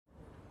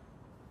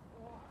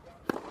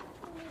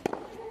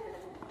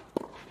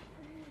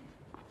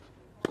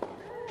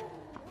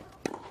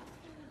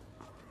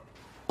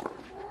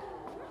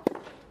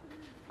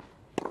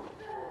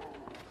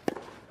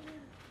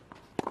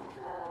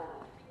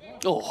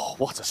Oh,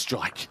 what a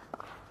strike.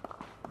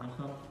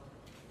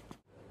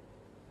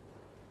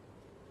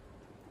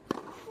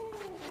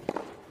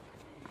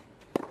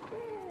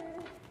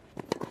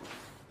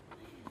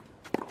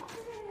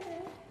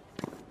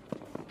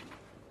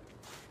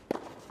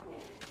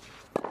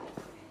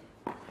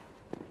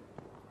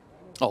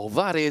 Oh,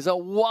 that is a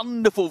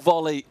wonderful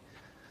volley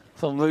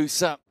from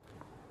Ruse.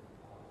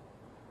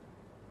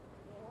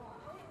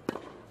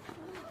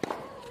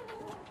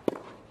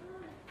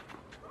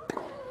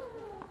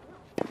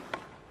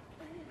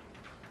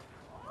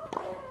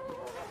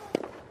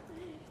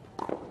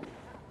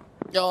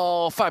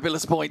 Oh,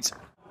 fabulous point.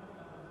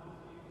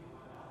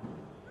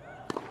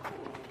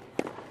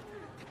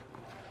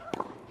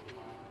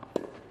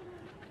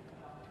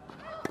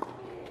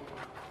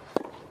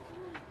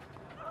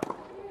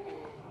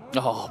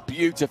 Oh,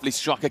 beautifully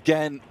struck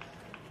again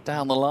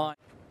down the line.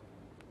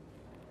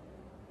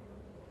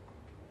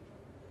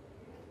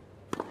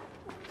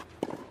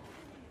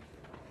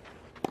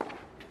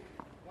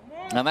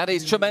 And that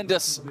is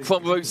tremendous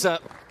from Ruse.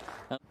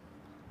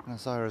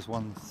 Nazira has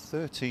won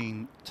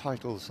 13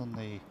 titles on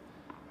the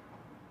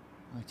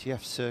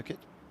ITF circuit.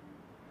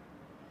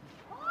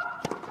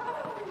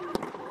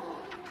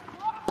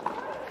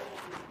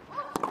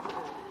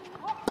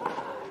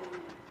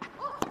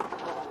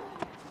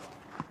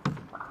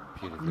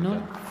 Beautifully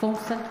done.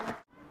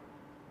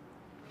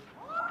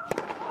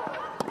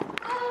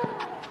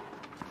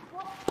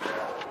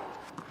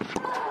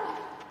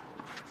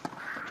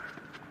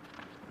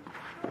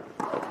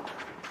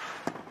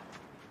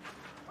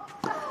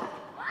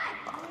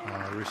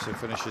 Ruse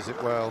finishes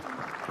it well.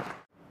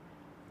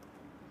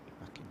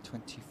 Back in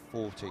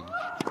 2014.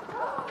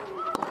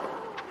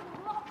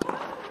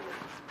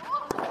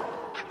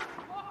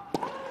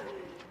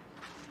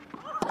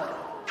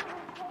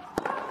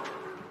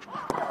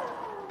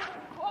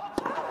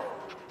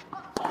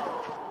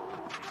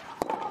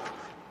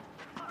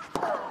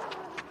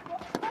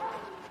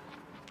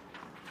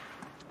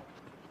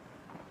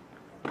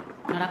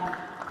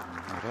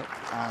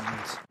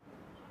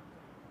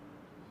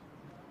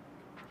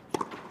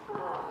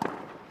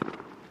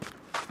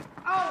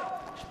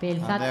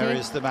 And there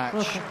is the match.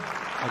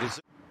 It is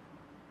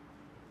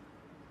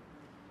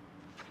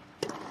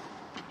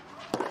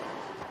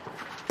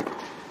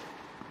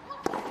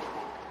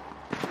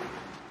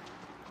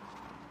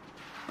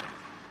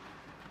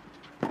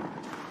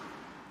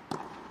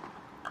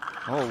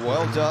oh,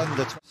 well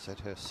done. Said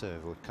her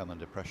serve would come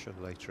under pressure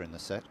later in the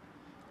set.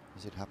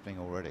 Is it happening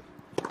already?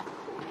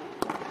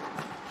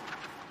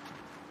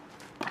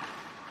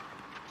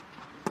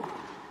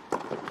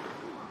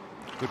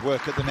 Good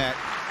work at the net.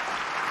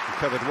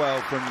 Covered well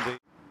from the...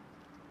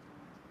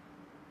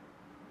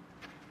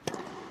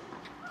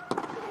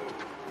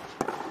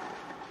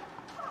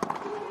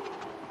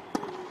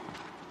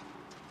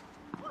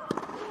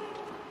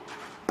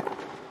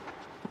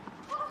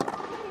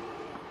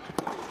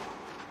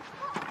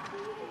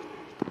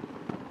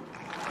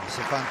 It's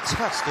a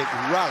fantastic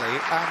rally,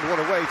 and what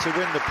a way to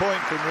win the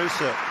point from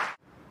Ruse.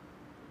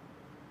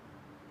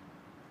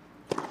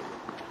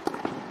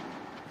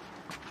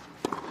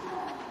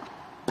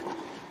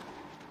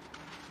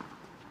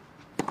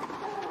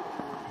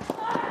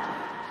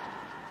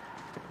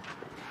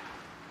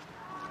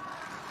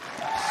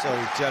 So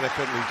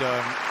delicately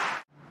done.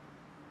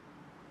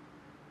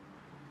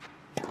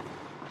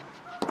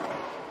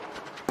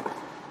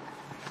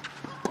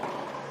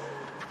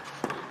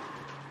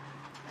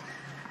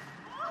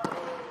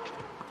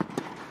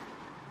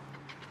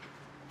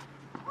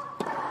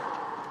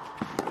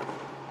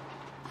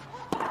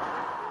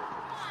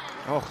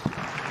 Oh,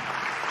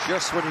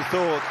 just when you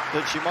thought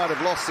that she might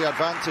have lost the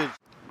advantage.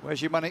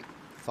 Where's your money?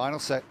 Final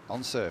set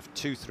on serve,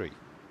 2-3.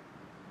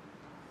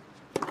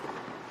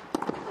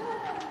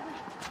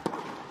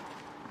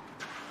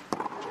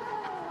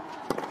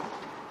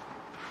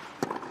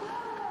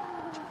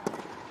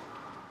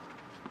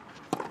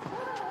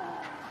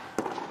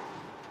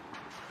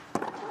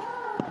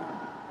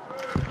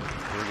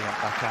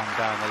 Backhand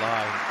down the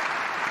line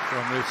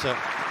from Ruse.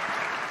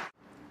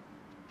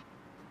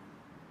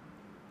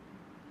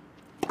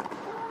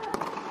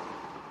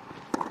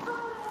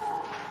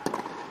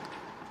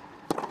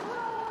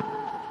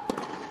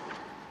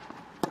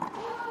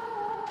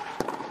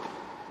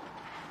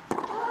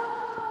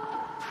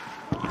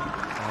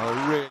 Oh,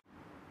 really?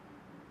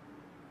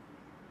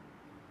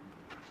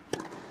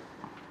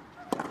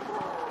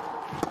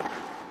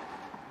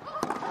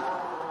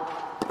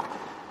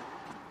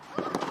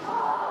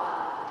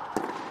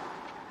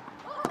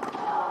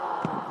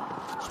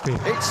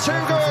 It's too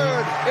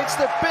good! It's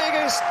the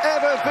biggest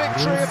ever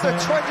victory of the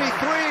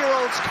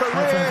 23-year-old's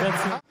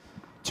career.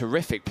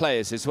 Terrific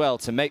players as well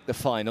to make the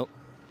final.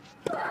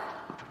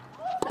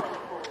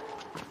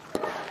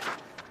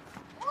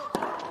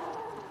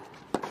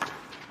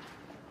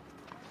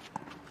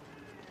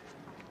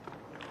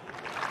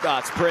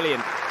 That's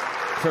brilliant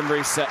from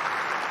Ruse.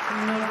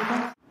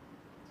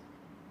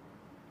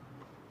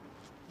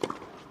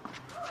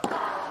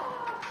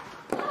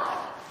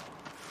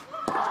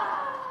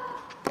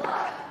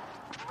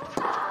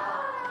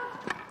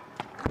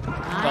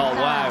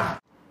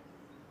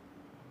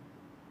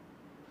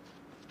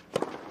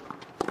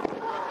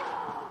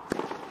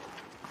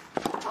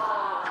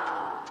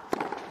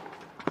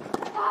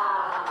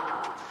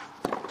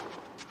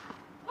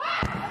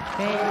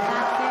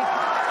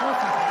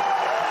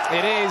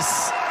 It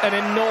is an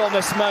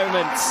enormous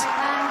moment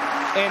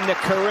in the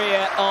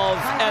career of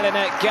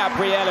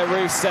Elena-Gabriela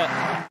Ruse.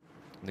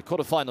 In the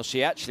quarterfinal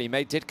she actually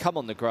did come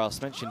on the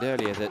grass. Mentioned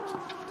earlier that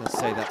does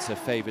say that's her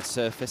favoured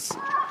surface.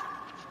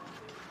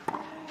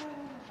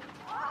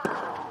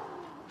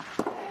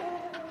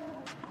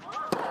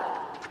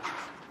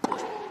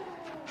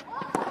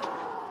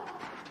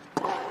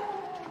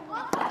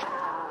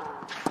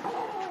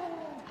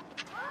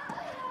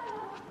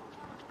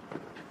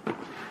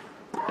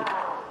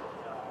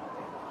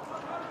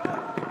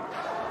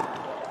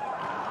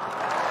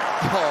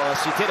 Oh,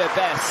 she did her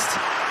best,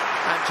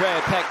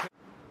 Andrea Peck.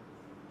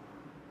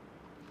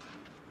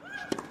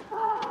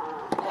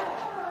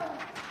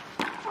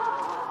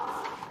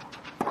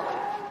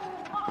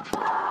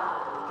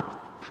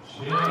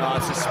 Oh,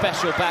 it's a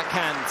special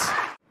backhand.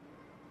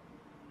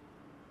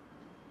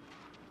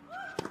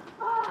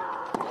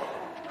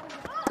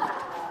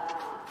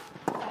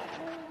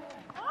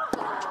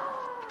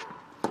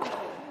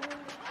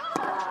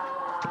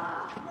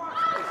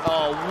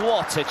 Oh,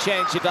 what a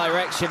change of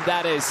direction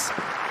that is.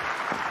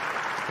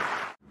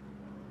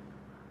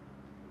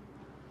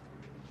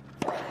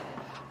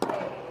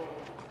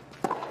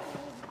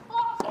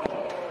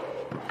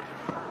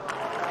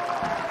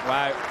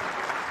 Wow.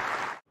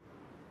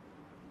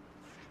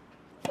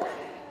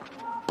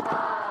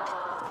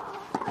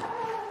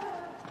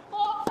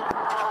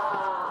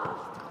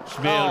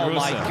 Oh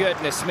my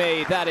goodness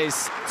me, that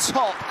is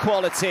top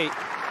quality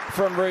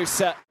from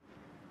Ruse.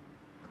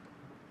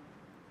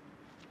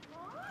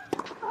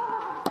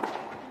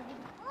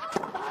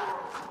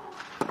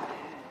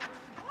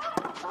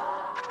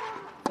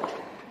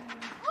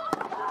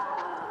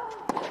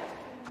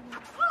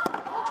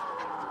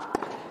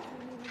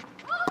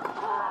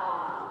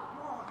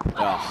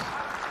 Oh.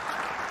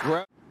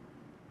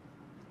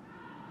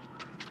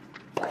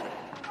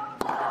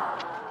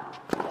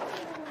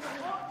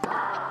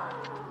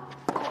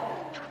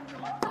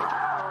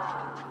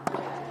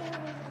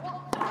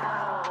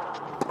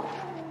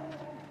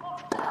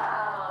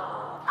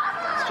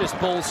 It's just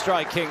ball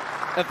striking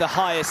of the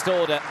highest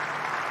order.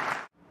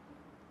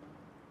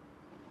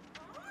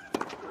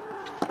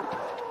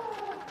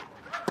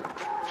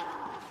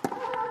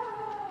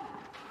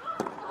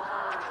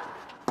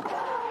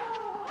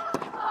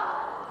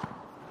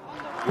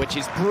 Which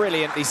is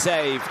brilliantly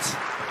saved.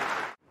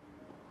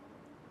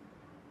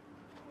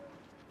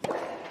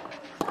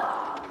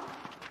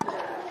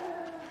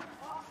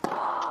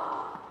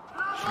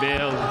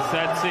 Spiel,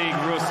 Sieg,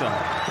 Ruse.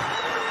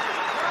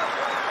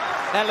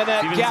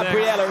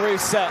 Elena-Gabriela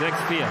Ruse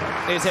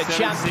is a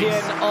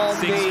champion on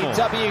the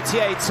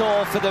WTA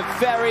Tour for the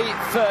very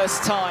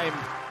first time.